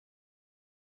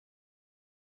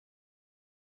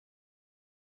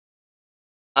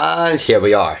And here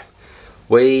we are.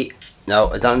 No,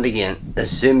 I've done it again.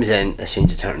 This zooms in as soon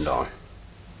as you turn it on.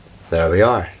 There we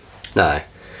are. Now,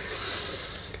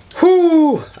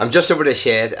 whoo! I'm just over the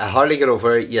shed. I hardly got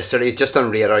over it yesterday. Just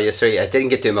on radar yesterday. I didn't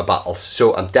get doing my battles,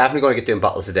 so I'm definitely going to get doing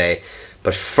battles today.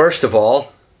 But first of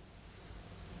all,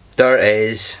 there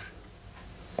is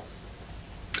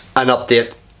an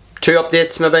update. 2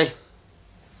 updates maybe.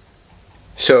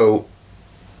 So,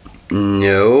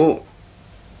 no,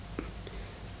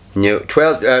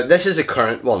 12, this is a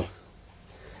current one.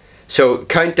 So,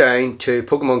 countdown to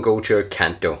Pokemon Go Tour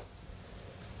Kanto.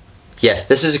 Yeah,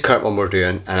 this is a current one we're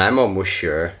doing, and I'm almost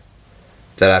sure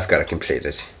that I've got it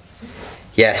completed.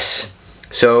 Yes,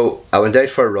 so I went out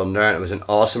for a run there, and it was an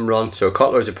awesome run. So I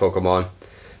caught loads of Pokemon,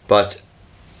 but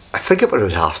I forget what it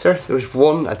was after. There was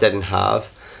one I didn't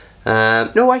have.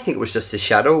 No, I think it was just the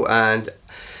Shadow and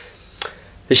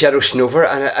the Shadow Snover,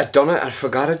 and I'd done it. I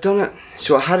forgot I'd done it,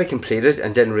 so I had it completed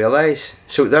and didn't realise.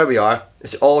 So there we are.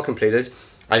 It's all completed,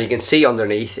 and you can see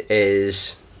underneath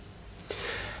is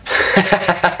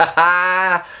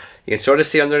you can sort of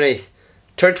see underneath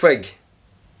Turtwig,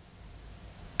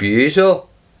 Buizel,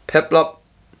 Piplup.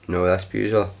 No, that's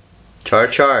Buizel.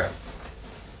 Char,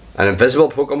 an invisible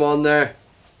Pokemon there.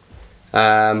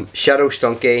 Shadow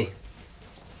Stunky,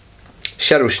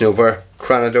 Shadow Snover,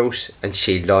 Cranidos, and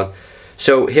Shieldon.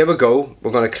 So here we go.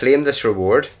 We're going to claim this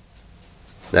reward.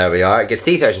 There we are. Get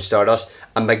 3,000 Stardust,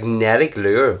 a magnetic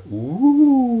lure,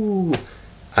 ooh,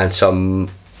 and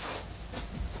some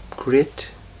great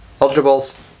Ultra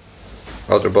Balls.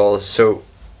 So,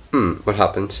 what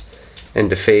happens in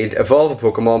the field? Evolve a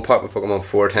Pokemon, part with Pokemon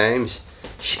 4 times.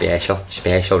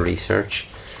 Special research.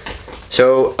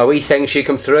 So a wee thing should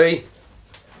come through.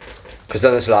 Because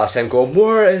done this last time going,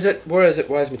 where is it? Why is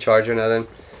my charger not in?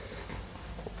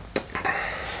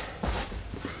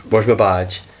 Where's my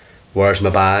badge?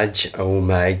 Oh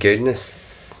my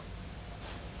goodness.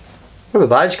 Where'd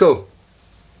my badge go?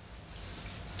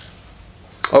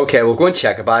 Okay, we'll go and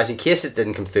check a badge in case it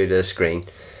didn't come through to the screen.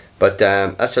 But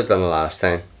that's what I done the last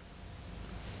time.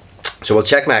 So we'll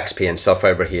check my XP and stuff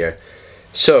over here.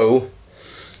 So,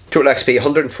 total XP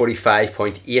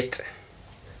 145.8.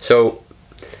 So,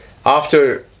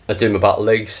 after I do my battle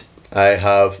leagues, I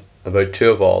have about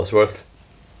 2 evolves worth.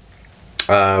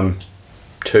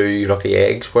 2 lucky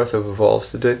eggs worth of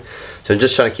evolves to do. So I'm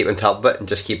just trying to keep on top of it and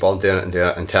just keep on doing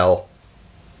it until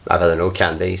I've either no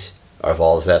candies or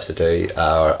evolves left to do,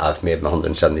 or I've made my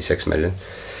 176 million.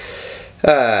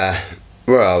 Where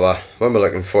are we? What am I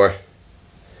looking for?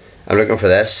 I'm looking for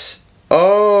this.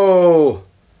 Oh!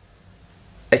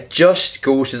 It just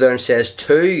goes to there and says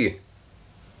 2.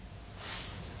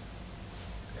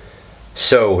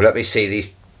 So, let me see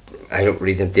these. I don't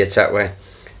read them dates that way.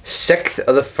 6th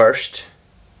of the 1st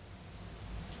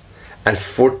and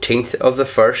 14th of the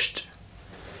 1st.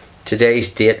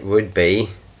 Today's date would be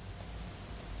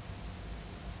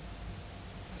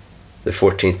the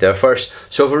 14th of the 1st.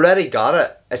 So I've already got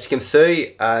it. It's come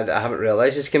through and I haven't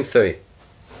realised it's come through.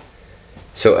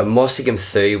 So it must have come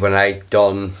through when I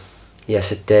done.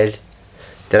 Yes, it did.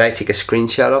 Did I take a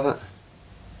screenshot of it?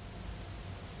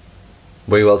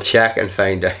 We will check and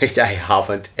find out. I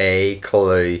haven't a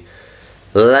clue.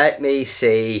 Let me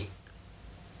see.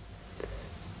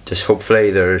 Just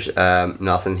hopefully there's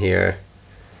nothing here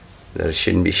that it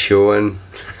shouldn't be showing.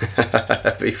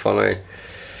 That'd be funny.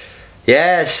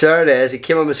 Yes, there it is. It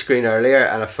came on my screen earlier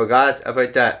and I forgot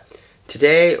about that.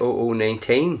 Today,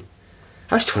 0019.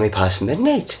 That's 20 past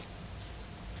midnight.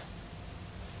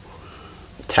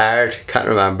 Tired, can't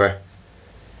remember.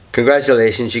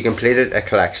 Congratulations, you completed a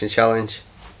collection challenge.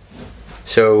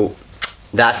 So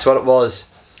that's what it was.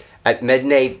 At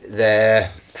midnight the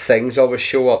things always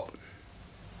show up.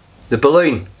 The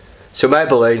balloon. So my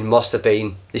balloon must have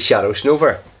been the Shadow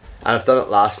Snover, and I've done it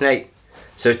last night.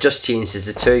 So it just changes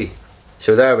the 2.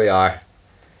 So there we are.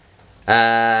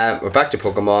 We're back to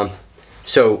Pokemon.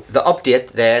 So the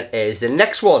update then is the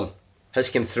next one has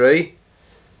come through,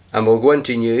 and we'll go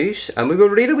into news and we will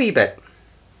read a wee bit.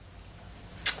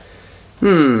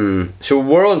 So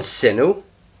we're on SINNOH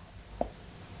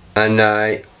and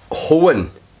now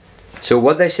HOENN. So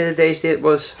what did I say the day's date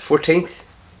was? 14th?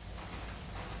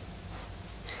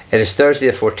 It is Thursday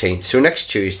the 14th. So next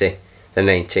Tuesday the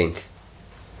 19th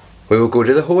we will go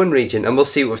to the HOENN region and we'll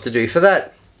see what we have to do for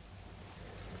that.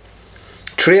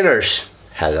 Trainers,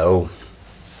 hello.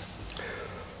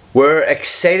 We're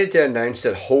excited to announce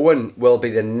that HOENN will be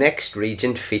the next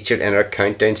region featured in our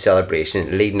countdown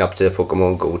celebration leading up to the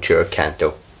Pokemon Go Tour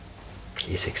Kanto.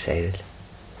 He's excited.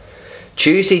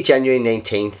 Tuesday, January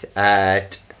 19th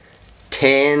at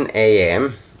 10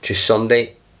 AM to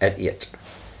Sunday at 8.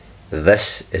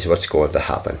 this is what's going to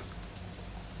happen.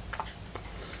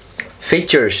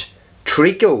 Features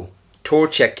Trico,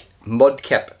 Torchic,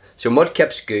 Mudkip. So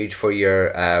Mudkip's good for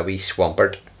your wee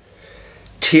Swampert.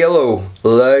 Tailo,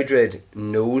 Loudred,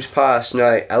 Nosepass.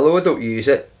 Now, although I don't use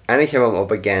it, anytime I'm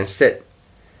up against it,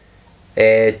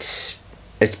 it's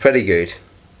pretty good.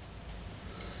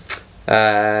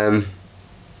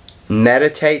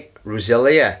 Meditate,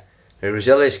 Roselia. Now,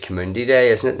 Roselia's Community Day,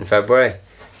 isn't it, in February?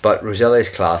 But Roselia's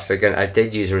class looking. I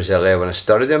did use Roselia when I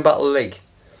started in Battle League.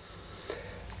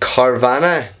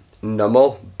 Carvanha,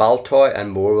 Nummel, Baltoy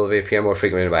and more will be appearing more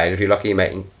frequently in the wild. If you're lucky, you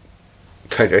might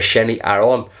encounter a shiny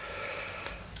Aron.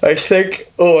 I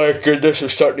think, oh my goodness,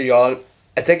 it's starting to yawn.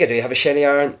 I think I do have a shiny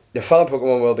Aron. The following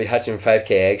Pokemon will be hatching 5k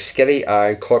eggs: Skitty,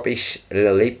 Aron, Corphish,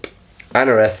 Lilip,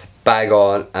 Anorith,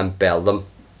 Bagon and Beldum.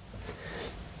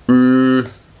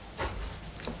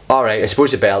 Alright, I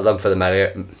suppose the Beldum for the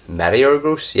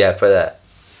Metagross. Yeah, for the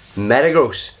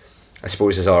Metagross, I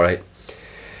suppose is alright.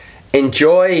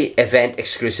 Enjoy event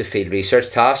exclusive field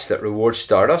research tasks that reward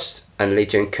Stardust and lead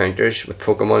to encounters with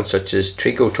Pokemon such as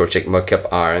Trico, Torchic, Mudkip,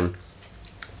 Aron,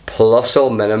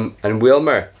 Plusle, Minim and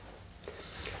Wilmer.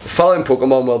 The following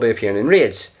Pokemon will be appearing in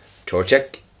raids: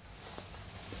 Torchic,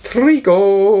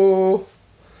 Trico,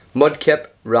 Mudkip,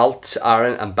 Ralts,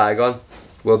 Aron and Bagon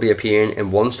will be appearing in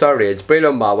 1-star raids.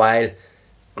 Breloom, Mawile,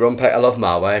 Grumpig, I love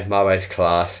Mawile, Mawile's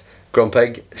class,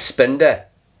 Grumpig, Spinda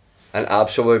and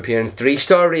Absol will be appearing in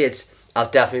 3-star raids.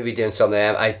 I'll definitely be doing some of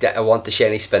them. I want the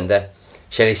shiny Spinda.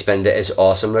 Shiny Spinda is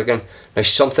awesome looking. Now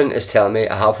something is telling me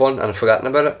I have one and I've forgotten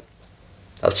about it.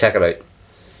 I'll check it out.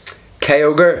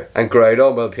 Kyogre and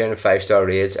Groudon will appear in 5-star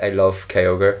raids. I love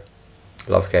Kyogre.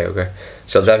 Love Kyogre.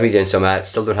 So I'll definitely be doing some of that.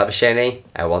 Still don't have a shiny.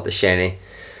 I want the shiny.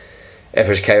 If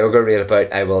there's Kyogre raid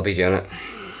about, I will be doing it.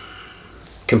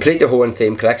 Complete the Hoenn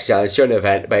theme collection challenge during the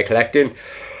event by collecting.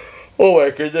 Oh my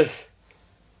goodness.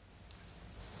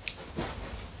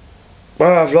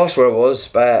 Well, I've lost where I was,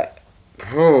 but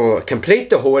complete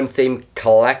the Hoenn theme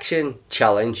collection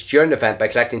challenge during the event by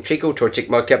collecting Trico, Torchic,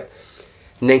 Mudkip,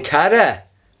 Nincada,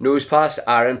 Nosepass,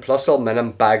 Aron, Plusle,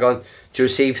 Minim, Bagon to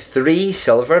receive 3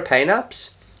 silver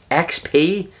pineapples,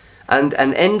 XP, and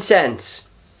an incense.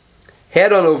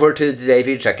 Head on over to the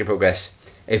debut track your progress.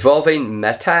 Evolving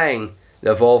Metang,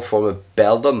 the evolved form of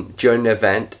Beldum, during the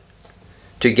event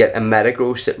to get a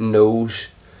Metagross that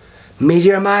knows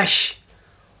Meteor Mash.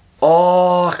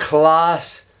 Oh,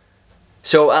 class.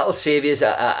 So that'll save you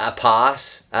a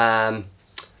pass.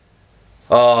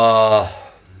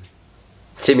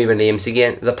 See me with names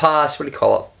again. The pass, what do you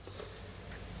call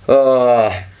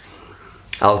it?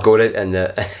 I'll go to it in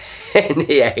the in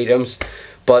the items.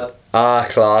 But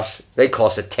class. They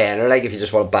cost a tenner, like if you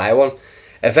just want to buy one.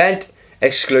 Event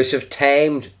exclusive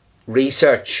timed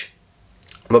research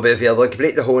will be available.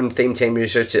 Complete the Hoenn theme timed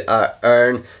research to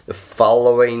earn the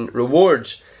following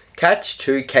rewards: catch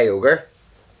 2 Kyogre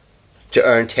to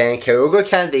earn 10 Kyogre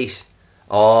candies.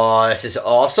 Oh, this is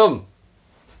awesome.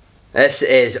 This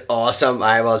is awesome.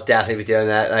 I will definitely be doing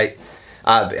that. Like,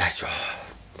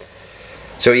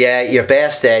 so yeah, you're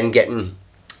best then getting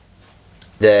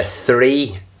the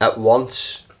 3 at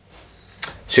once.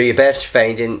 So you're best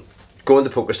finding, going to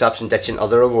Pokestops and ditching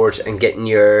other rewards and getting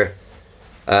your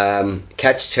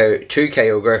catch 2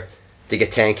 Kyogre to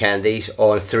get 10 candies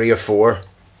on 3 or 4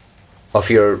 of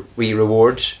your wee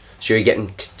rewards. So you're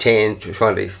getting 10,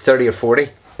 20, 30 or 40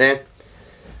 then.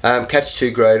 Catch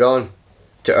 2 Groudon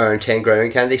to earn 10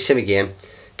 Groudon candies. Same again.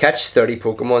 Catch 30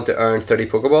 Pokemon to earn 30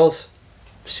 Pokeballs.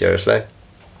 Seriously.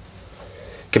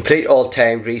 Complete all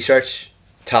timed research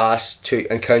tasks to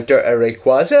encounter a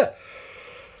Rayquaza.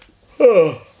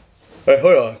 Oh, right,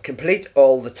 hold on. Complete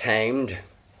all the timed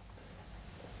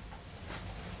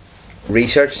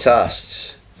research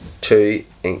tasks to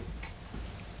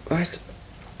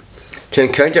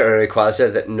encounter a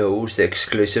Rayquaza that knows the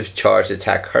exclusive charged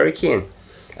attack Hurricane,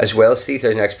 as well as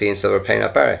 3000 XP and Silver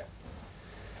Pineapple Berry.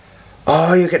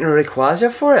 Oh, you're getting a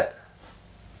Rayquaza for it.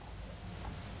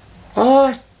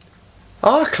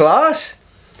 Oh, class.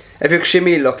 If you're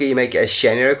extremely lucky, you might get a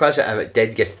shiny Rayquaza. I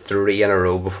did get 3 in a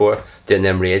row before doing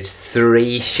them raids.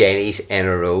 3 shinies in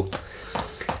a row.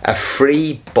 A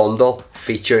free bundle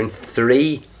featuring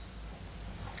 3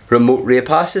 remote raid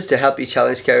passes to help you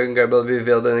challenge Kyogre will be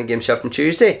available in the game shop on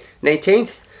Tuesday,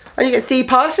 19th. And you get 3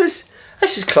 passes.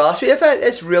 This is class with event.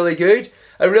 It's really good.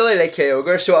 I really like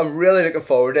Kyogre, so I'm really looking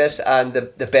forward to this. And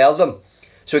the Beldum,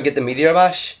 so we get the Meteor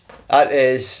Mash.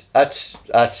 That's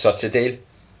such a deal.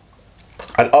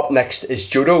 And up next is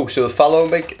Johto. So the following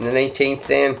week, the 19th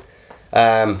then.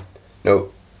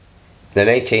 No, the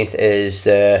 19th is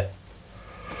the.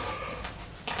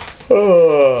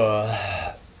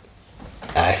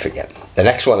 I forget. The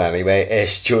next one anyway is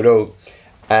Johto.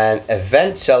 An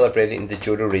event celebrating the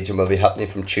Johto region will be happening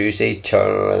from Tuesday to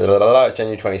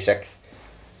January 26th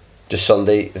to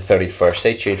Sunday the 31st.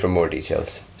 Stay tuned for more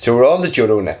details. So we're on the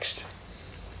Johto next.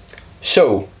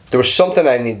 So there was something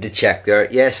I needed to check there.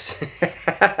 Yes.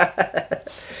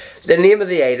 The name of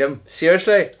the item.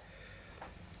 Seriously.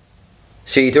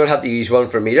 So you don't have to use one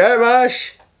for Meteor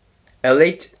Mash.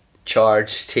 Elite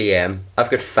Charge TM. I've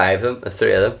got 5 of them and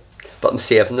 3 of them, but I'm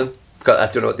saving them. I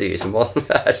don't know what to use them on.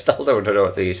 I still don't know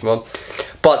what to use them on.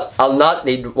 But I'll not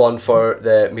need one for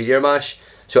the Meteor Mash.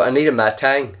 So I need a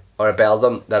Metang or a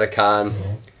Beldum that I can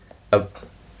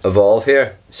evolve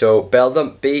here. So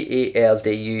Beldum,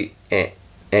 B-E-L-D-U-M.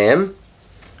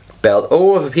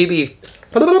 Oh, I have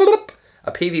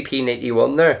a PvP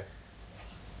 91 there.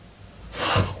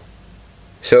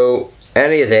 So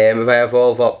any of them, if I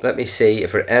evolve up, let me see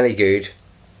if they're any good.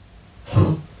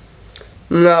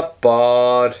 Not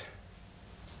bad.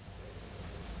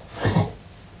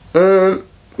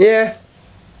 Yeah.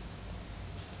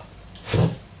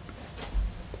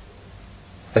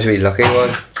 That's a wee lucky one.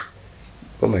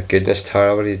 Oh my goodness,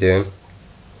 Tara, what are you doing?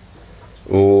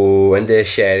 Oh, into the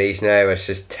Sherry's now, it's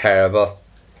just terrible.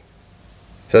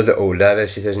 So the old that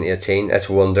is 2018, that's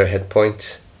wonder hit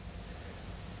points.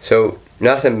 So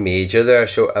nothing major there.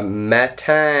 So a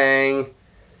Metang.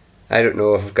 I don't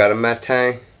know if I've got a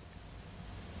Metang.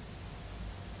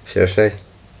 Seriously.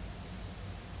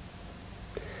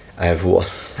 I have one.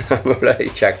 I've already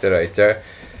checked it out there.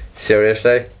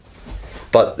 Seriously.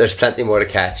 But there's plenty more to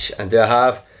catch. And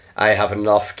I have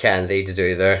enough candy to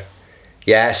do there.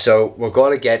 Yeah, so we're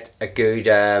going to get a good,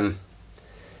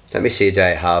 let me see, do I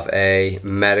have a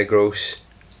Metagross?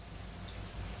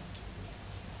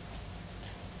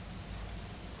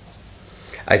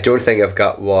 I don't think I've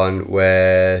got one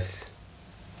with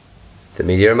the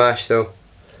Meteor Mash though.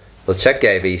 We'll check the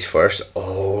IVs first.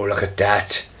 Oh, look at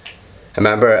that. I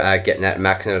remember getting that,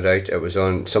 maxing it out. It was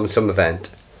on some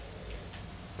event.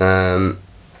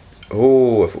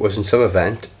 Oh, if it was in some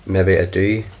event, maybe I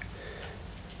do.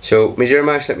 So Meteor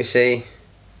Mash, let me see.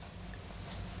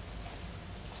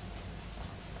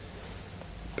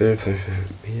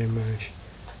 Meteor Mash.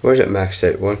 Where's it maxed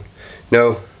out one?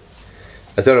 No,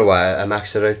 I don't know why I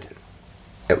maxed it out.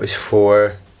 It was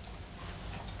for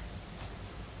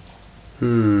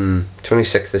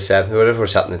 26th of 7th, whatever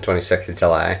was happening 26th of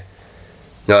July.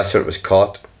 No, that's when it was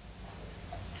caught.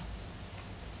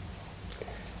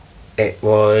 It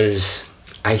was,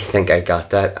 I think I got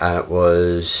that, and it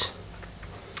was,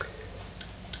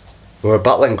 we were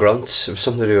battling grunts. It was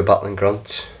something to do with battling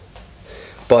grunts.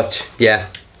 But yeah,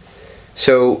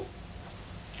 so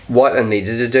what I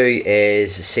needed to do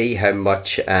is see how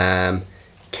much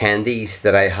candies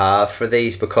that I have for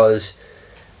these, because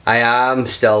I am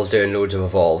still doing loads of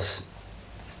evolves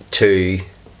to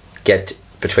get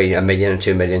between 1 million and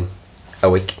 2 million a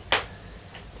week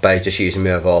by just using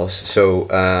my evolves. So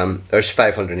there's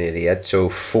 588, so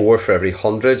 4 for every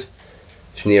 100.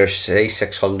 So near, say,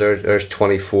 600. There's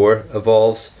 24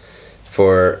 evolves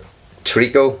for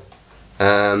Trico.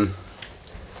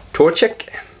 Torchic.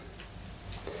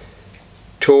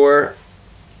 Tor.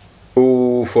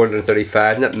 Oh,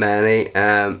 435, not many.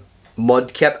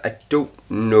 Mudkip, I don't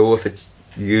know if it's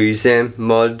using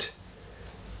Mud.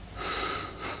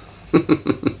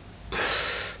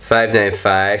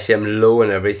 595, see I'm low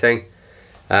on everything.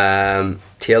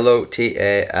 Tailo,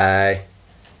 T-A-I.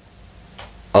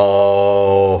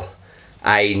 Oh,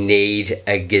 I need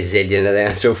a gazillion of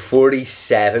them. So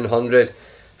 4,700.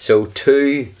 So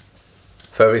 2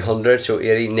 for every 100, so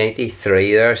 80,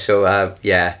 93 there. So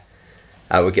yeah,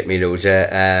 that would get me loads of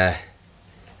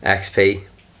XP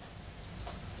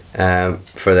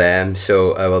for them.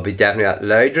 So I will be definitely at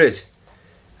Loudred.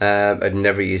 I'd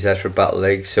never use that for Battle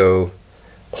League, so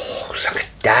oh, look at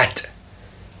that,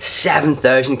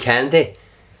 7,000 candy.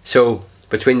 So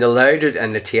between the Loudred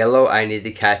and the Tailo, I need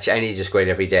to just go out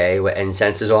every day with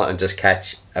incenses on and just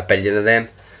catch 1 billion of them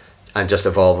and just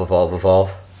evolve.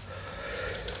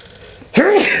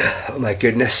 Oh my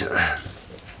goodness.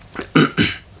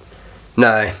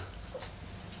 Now,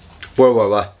 where were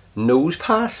we? Nose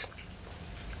pass.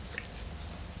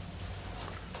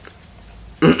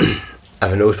 I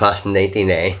have a nose pass in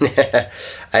 99.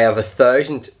 I have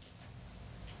 1,000.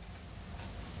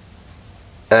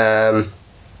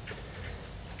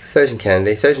 1,000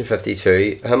 candy,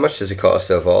 1,052. How much does it cost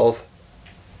to evolve?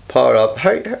 Power up.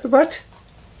 What?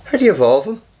 How do you evolve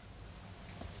them?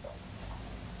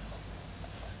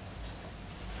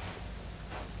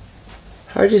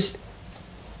 How does...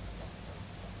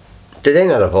 Do they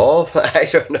not evolve? I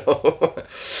don't know.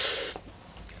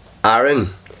 Aaron.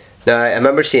 Now, I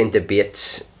remember seeing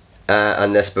debates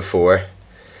on this before,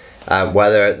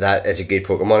 whether that is a good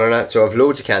Pokemon or not. So I've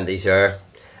loads of candies here,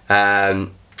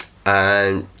 and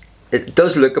it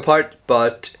does look apart,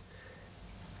 but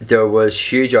there was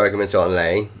huge arguments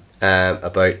online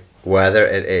about whether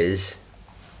it is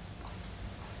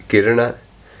good or not.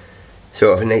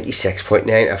 So I have a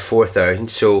 96.9 at 4,000,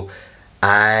 so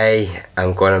I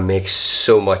am going to make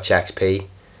so much XP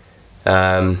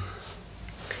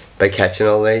by catching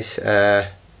all these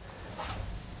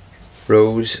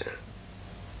rows.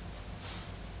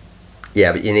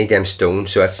 Yeah, but you need them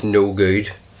stones, so that's no good.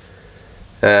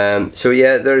 So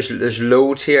yeah, there's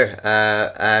loads here.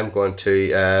 I'm going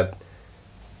to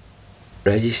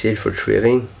register for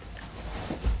trading.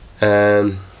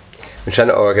 I'm trying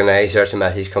to organise. There's a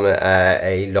message coming,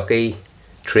 a lucky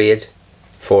trade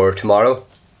for tomorrow.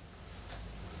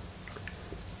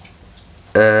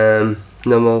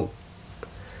 Numel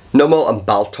and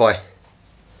Baltoy.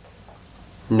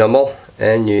 Numel,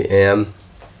 N-U-M.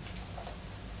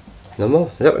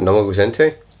 Numel? Is that what Numel goes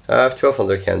into? I have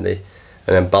 1,200 candies.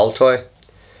 And then Baltoy.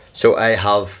 So I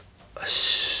have,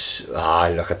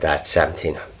 look at that,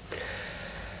 17.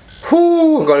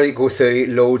 Whoo, I'm going to go through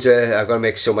loads of, I'm going to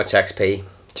make so much XP.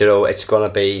 You know, it's going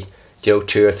to be, you know,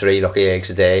 2 or 3 lucky eggs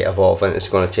a day evolving. It's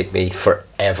going to take me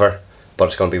forever, but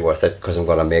it's going to be worth it because I'm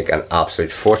going to make an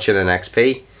absolute fortune in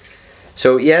XP.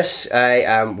 So yes, I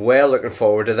am well looking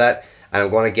forward to that, and I'm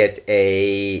going to get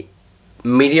a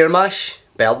Meteor Mash,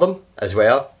 Beldum as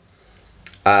well,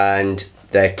 and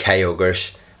the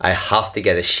Kyogres. I have to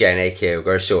get a shiny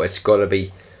Kyogre, so it's going to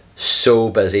be so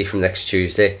busy from next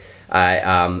Tuesday. I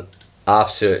am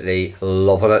absolutely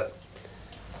loving it.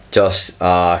 Just,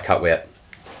 can't wait.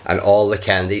 And all the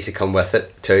candies that come with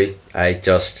it too. It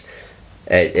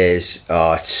is,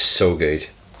 it's so good.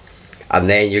 And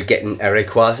then you're getting a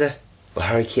Rayquaza.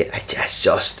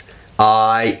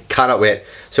 I cannot wait.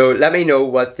 So let me know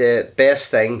what the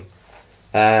best thing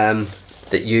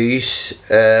that you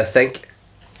think,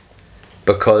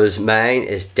 because mine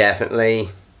is definitely,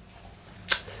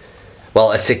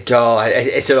 well, it's it all,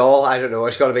 I don't know,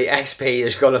 it's going to be XP,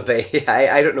 there's going to be,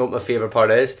 I don't know what my favourite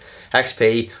part is,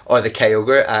 XP or the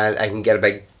Kyogre, and I can get a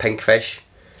big pink fish,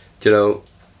 you know.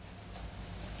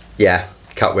 Yeah,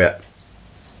 can't wait.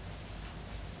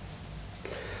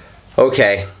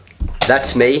 Okay,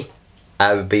 that's me.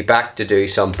 I will be back to do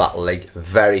some Battle League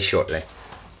very shortly.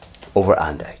 Over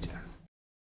and out.